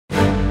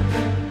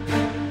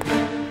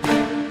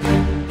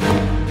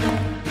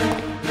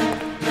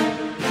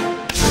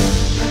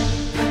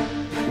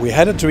We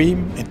had a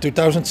dream in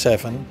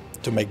 2007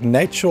 to make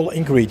natural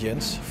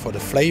ingredients for the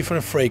flavor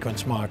and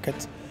fragrance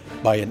market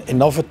by an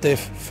innovative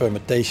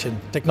fermentation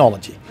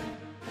technology.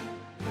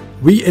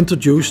 We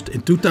introduced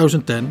in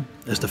 2010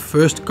 as the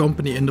first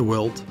company in the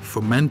world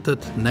fermented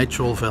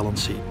natural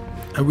valency,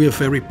 and we are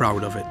very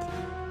proud of it.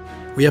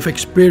 We have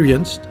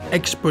experienced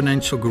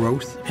exponential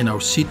growth in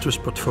our citrus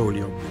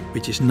portfolio,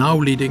 which is now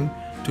leading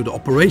to the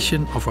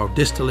operation of our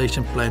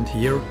distillation plant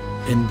here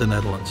in the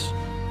Netherlands.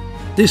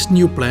 This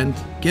new plant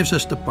gives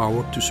us the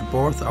power to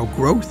support our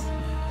growth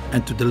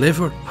and to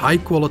deliver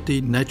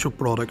high-quality natural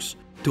products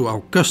to our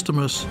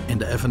customers in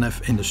the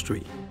F&F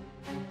industry.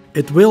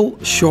 It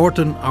will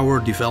shorten our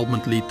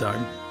development lead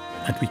time,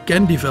 and we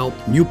can develop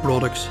new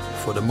products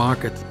for the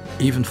market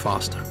even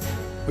faster.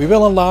 We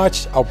will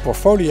enlarge our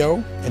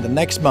portfolio in the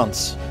next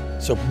months,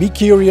 so be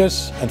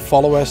curious and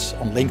follow us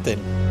on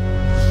LinkedIn.